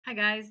Hi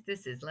guys,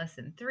 this is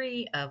lesson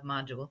 3 of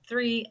module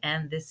 3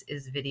 and this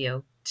is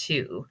video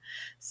 2.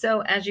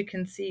 So as you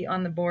can see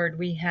on the board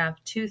we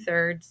have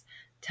 2/3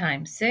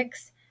 times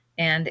 6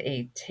 and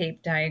a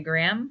tape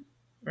diagram,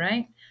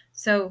 right?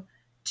 So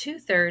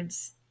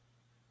 2/3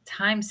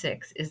 times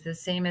 6 is the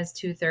same as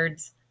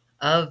 2/3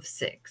 of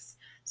 6.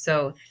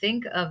 So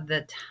think of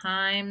the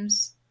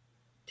times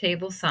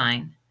table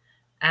sign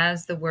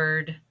as the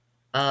word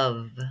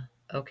of,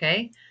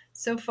 okay?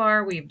 So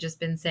far, we've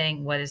just been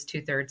saying what is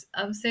 2/3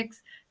 of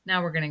 6.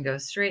 Now we're going to go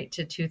straight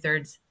to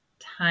 2/3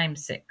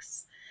 times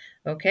 6,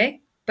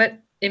 okay? But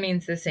it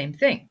means the same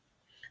thing.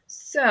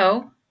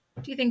 So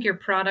do you think your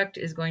product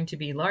is going to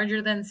be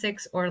larger than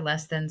 6 or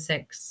less than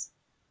 6?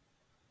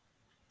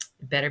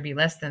 It better be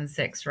less than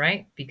 6,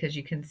 right? Because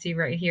you can see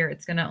right here,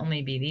 it's going to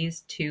only be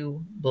these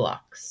 2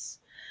 blocks.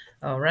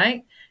 All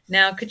right.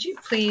 Now, could you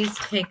please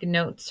take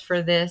notes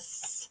for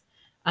this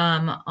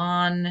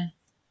on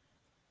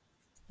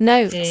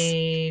Notes.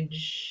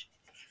 page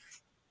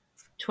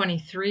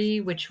 23,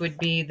 which would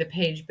be the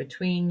page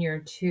between your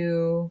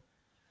 2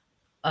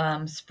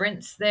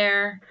 sprints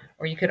there,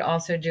 or you could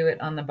also do it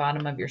on the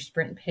bottom of your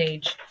sprint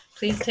page.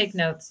 Please take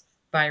notes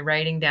by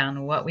writing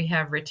down what we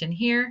have written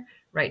here.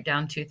 Write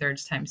down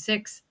 2/3 times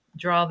 6,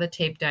 draw the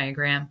tape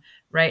diagram,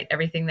 write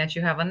everything that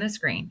you have on the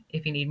screen.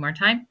 If you need more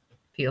time,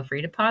 feel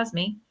free to pause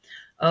me.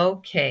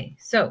 Okay,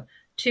 so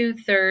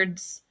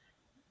 2/3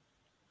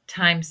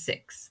 times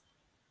 6.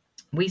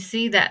 We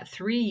see that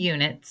 3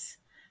 units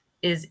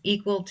is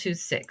equal to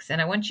 6.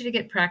 And I want you to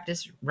get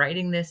practice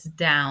writing this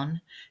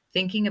down,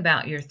 thinking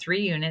about your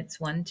 3 units,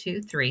 1,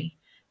 2, 3,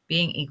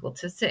 being equal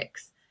to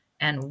 6.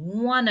 And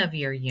one of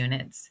your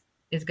units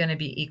is going to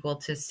be equal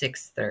to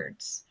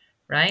 6/3,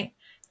 right?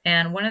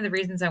 And one of the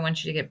reasons I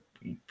want you to get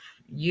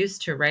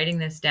used to writing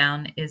this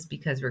down is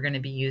because we're going to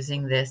be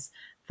using this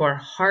for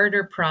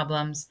harder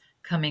problems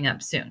coming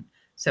up soon.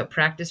 So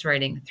practice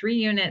writing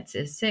 3 units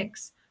is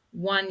 6,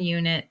 1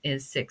 unit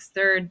is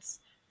 6/3,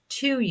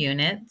 2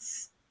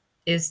 units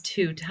is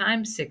 2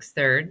 times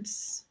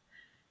 6/3,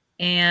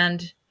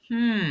 and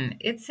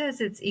it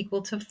says it's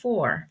equal to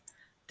 4.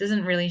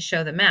 Doesn't really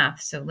show the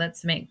math, so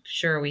let's make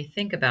sure we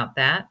think about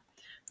that.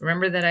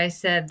 Remember that I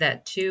said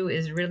that 2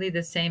 is really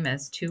the same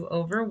as 2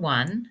 over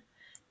 1,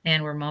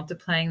 and we're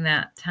multiplying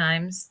that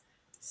times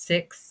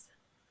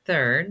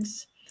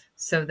 6/3,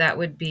 so that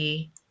would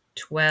be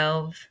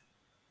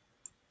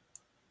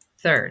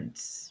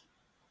 12/3.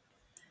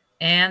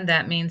 And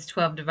that means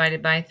 12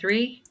 divided by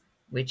 3,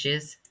 which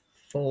is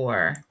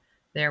 4.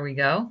 There we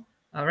go.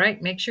 All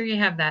right, make sure you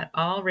have that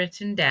all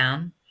written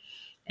down.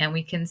 And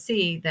we can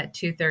see that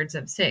 2/3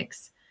 of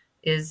 6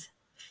 is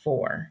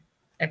 4.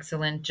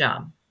 Excellent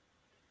job.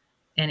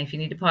 And if you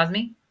need to pause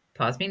me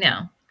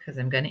now, because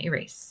I'm going to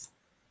erase.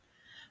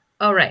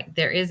 All right,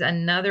 there is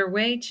another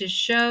way to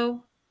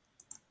show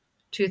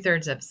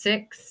 2/3 of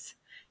 6.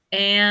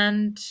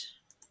 And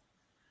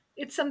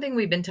it's something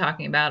we've been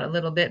talking about a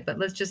little bit, but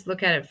let's just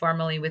look at it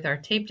formally with our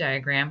tape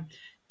diagram.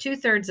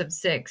 2/3 of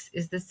 6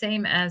 is the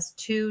same as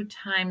 2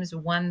 times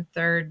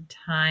 1/3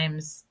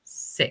 times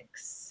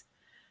 6,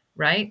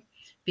 right?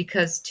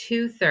 Because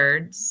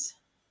 2/3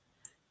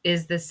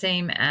 is the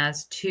same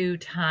as 2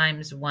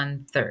 times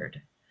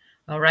 1/3.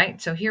 All right,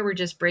 so here we're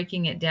just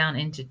breaking it down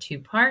into 2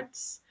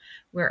 parts.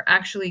 We're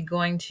actually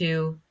going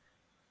to,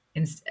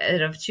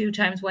 instead of 2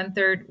 times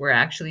 1/3, we're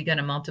actually going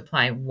to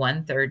multiply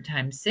 1/3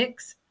 times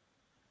 6,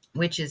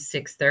 which is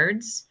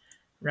 6/3,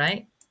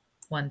 right?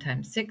 1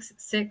 times 6,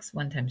 6.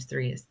 1 times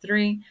 3 is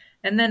 3.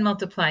 And then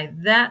multiply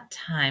that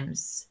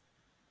times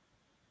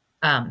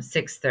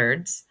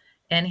 6/3.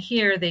 And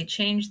here they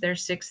change their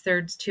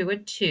 6/3 to a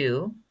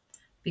 2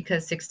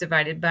 because 6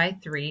 divided by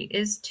 3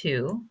 is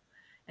 2.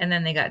 And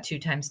then they got 2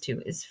 times 2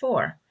 is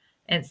 4.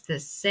 And it's the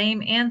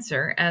same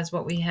answer as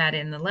what we had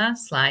in the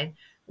last slide.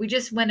 We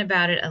just went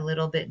about it a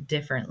little bit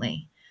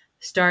differently,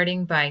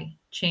 starting by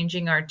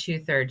changing our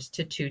 2/3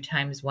 to 2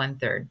 times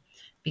 1/3,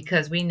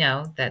 because we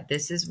know that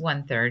this is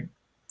 1/3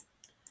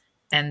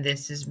 and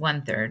this is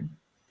 1/3.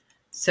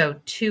 So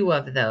 2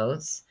 of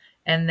those,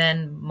 and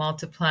then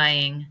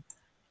multiplying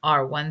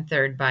our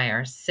 1/3 by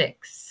our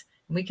 6.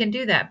 We can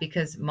do that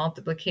because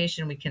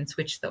multiplication, we can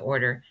switch the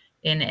order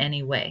in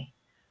any way.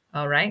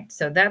 All right,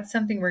 so that's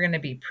something we're going to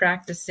be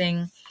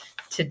practicing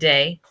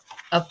today.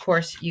 Of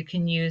course, you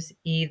can use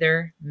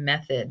either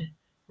method,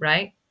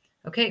 right?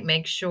 Okay,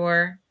 make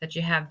sure that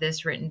you have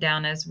this written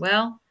down as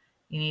well.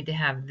 You need to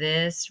have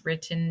this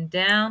written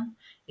down.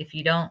 If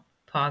you don't,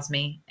 pause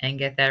me and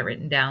get that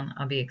written down.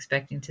 I'll be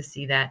expecting to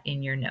see that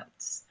in your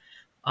notes.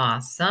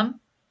 Awesome.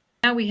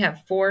 Now we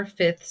have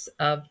 4/5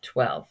 of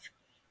 12.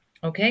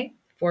 Okay,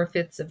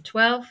 4/5 of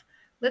 12.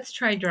 Let's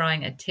try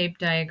drawing a tape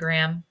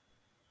diagram.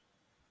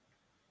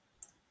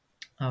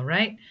 All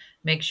right,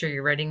 make sure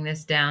you're writing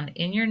this down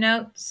in your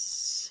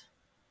notes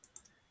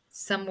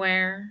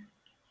somewhere.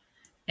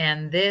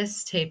 And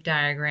this tape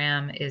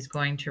diagram is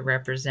going to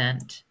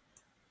represent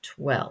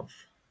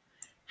 12.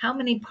 How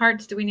many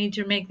parts do we need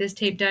to make this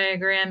tape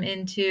diagram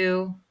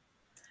into?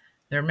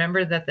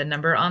 Remember that the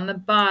number on the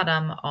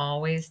bottom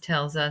always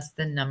tells us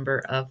the number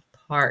of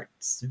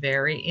parts.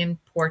 Very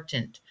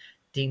important.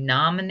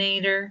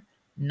 Denominator,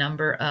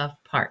 number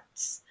of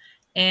parts.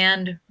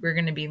 And we're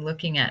going to be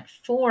looking at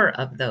 4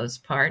 of those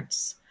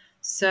parts.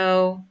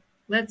 So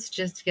let's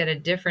just get a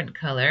different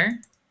color.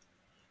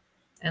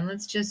 And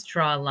let's just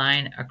draw a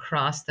line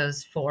across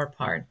those 4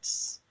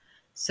 parts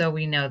so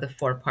we know the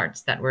 4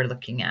 parts that we're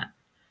looking at.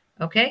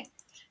 Okay?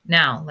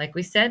 Now, like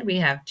we said, we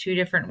have 2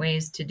 different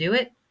ways to do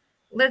it.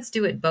 Let's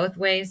do it both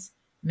ways.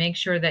 Make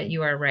sure that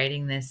you are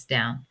writing this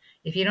down.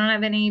 If you don't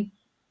have any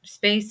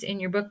space in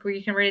your book where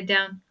you can write it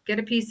down, get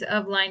a piece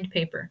of lined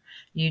paper.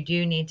 You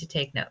do need to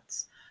take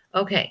notes.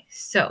 Okay,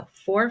 so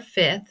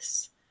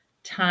 4/5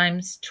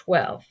 times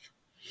 12.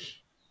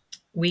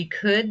 We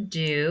could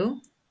do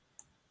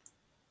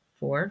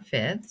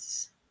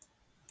 4/5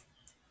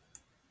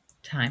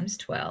 times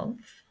 12,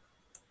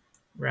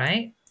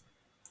 right?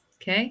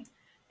 Okay.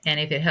 And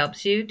if it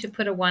helps you to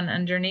put a 1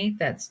 underneath,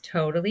 that's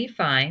totally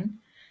fine.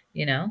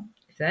 You know,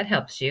 if that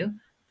helps you.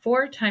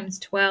 4 times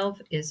 12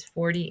 is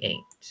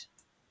 48.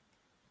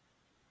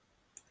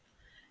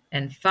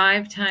 And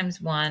 5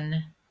 times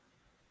 1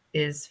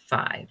 is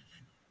 5.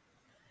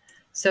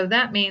 So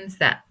that means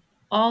that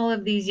all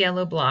of these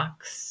yellow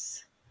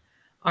blocks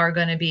are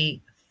going to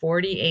be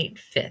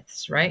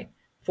 48/5, right?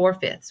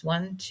 4/5.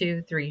 1,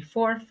 2, 3,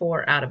 4.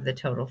 4 out of the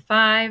total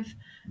 5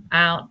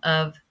 out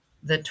of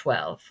the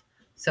 12.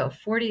 So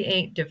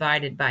 48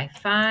 divided by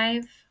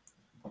 5,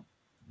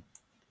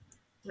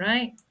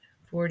 right?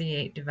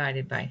 48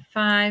 divided by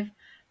 5.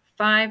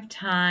 5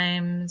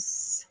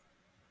 times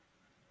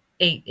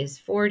 8 is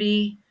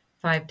 40.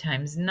 5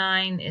 times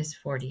 9 is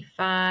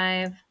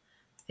 45. I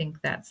think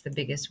that's the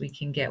biggest we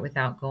can get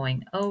without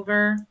going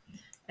over.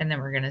 And then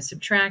we're going to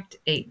subtract.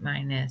 8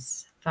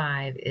 minus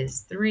 5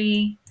 is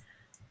 3.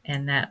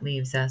 And that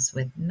leaves us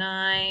with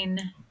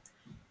 9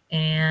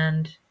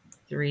 and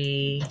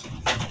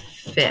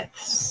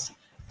 3/5.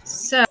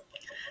 So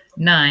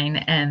 9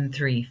 and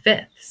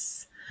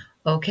 3/5.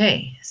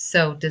 Okay,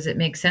 so does it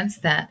make sense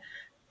that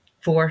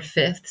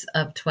 4/5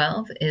 of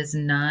 12 is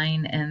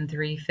 9 and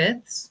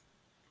 3/5?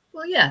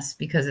 Well, yes,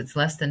 because it's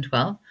less than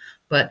 12,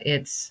 but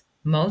it's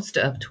most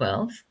of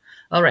 12.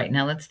 All right,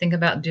 now let's think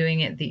about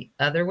doing it the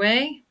other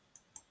way.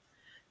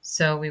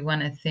 So we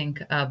want to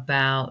think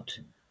about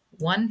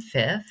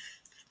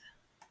 1/5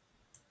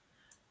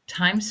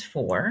 times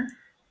 4,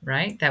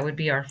 right? That would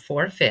be our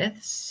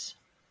 4/5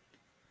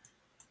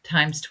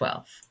 times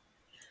 12.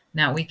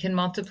 Now we can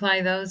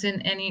multiply those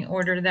in any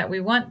order that we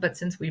want, but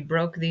since we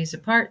broke these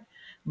apart,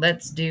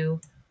 let's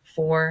do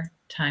 4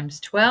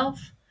 times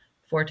 12.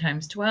 4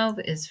 times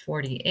 12 is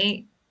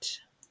 48.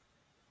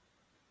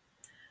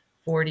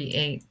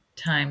 48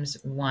 times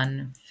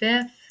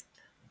 1/5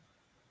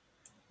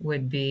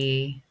 would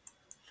be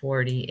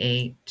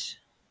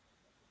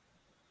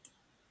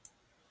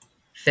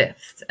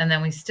 48/5. And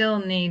then we still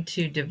need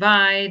to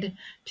divide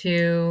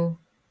to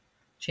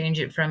change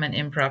it from an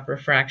improper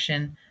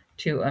fraction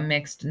to a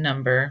mixed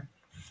number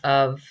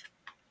of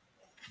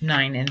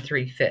 9 and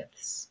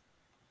 3/5.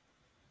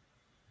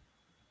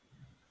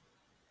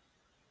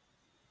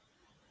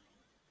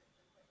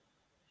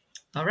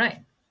 All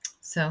right,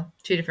 so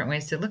 2 different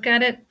ways to look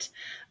at it.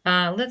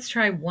 Let's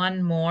try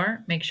one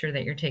more. Make sure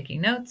that you're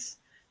taking notes.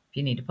 If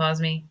you need to pause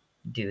me,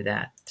 do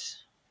that.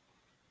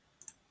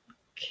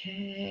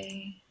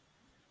 Okay,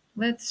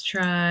 let's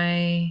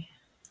try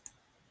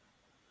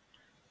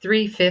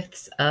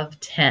 3/5 of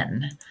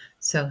 10.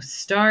 So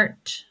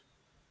start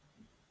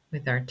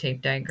with our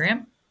tape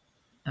diagram.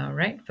 All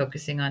right,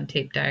 focusing on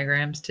tape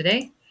diagrams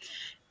today.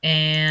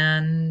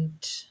 And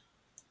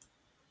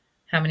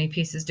how many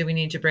pieces do we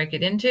need to break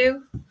it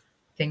into?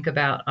 Think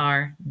about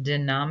our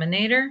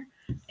denominator.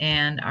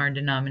 And our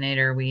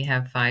denominator, we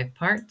have 5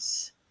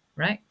 parts,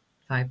 right?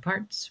 5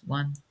 parts.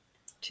 1,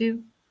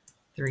 2,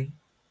 3,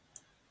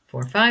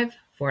 4, 5.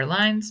 4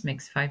 lines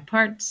makes 5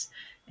 parts.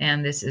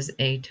 And this is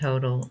a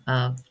total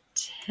of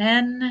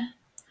 10.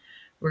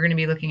 We're going to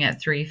be looking at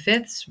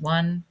 3/5.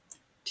 1,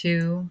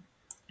 2,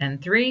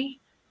 and 3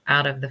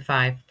 out of the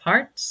 5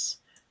 parts,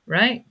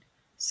 right?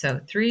 So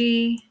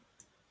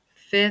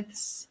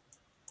 3/5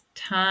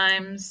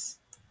 times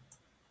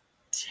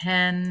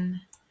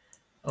 10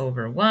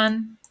 over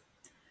 1.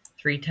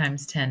 3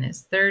 times 10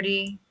 is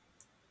 30.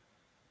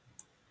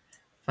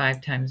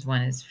 5 times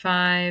 1 is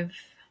 5.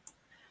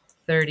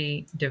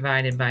 30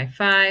 divided by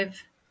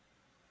 5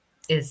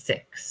 is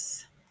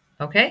 6.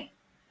 Okay?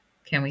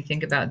 Can we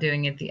think about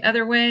doing it the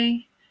other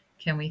way?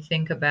 Can we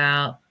think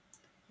about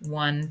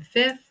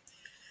 1/5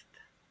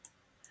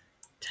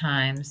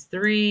 times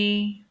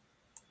 3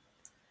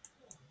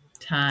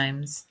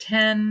 times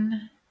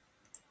 10?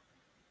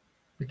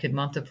 We could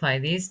multiply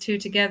these two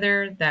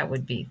together. That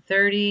would be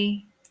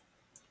 30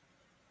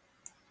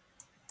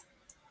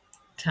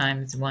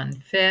 times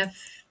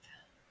 1/5,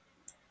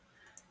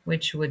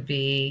 which would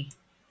be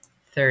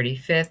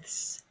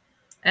 30/5.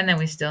 And then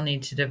we still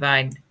need to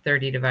divide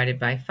 30 divided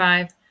by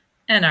 5,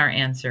 and our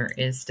answer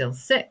is still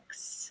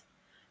 6.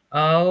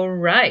 All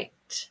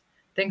right.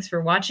 Thanks for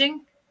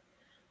watching.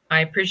 I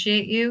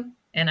appreciate you,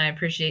 and I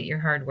appreciate your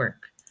hard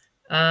work.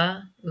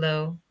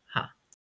 Aloha.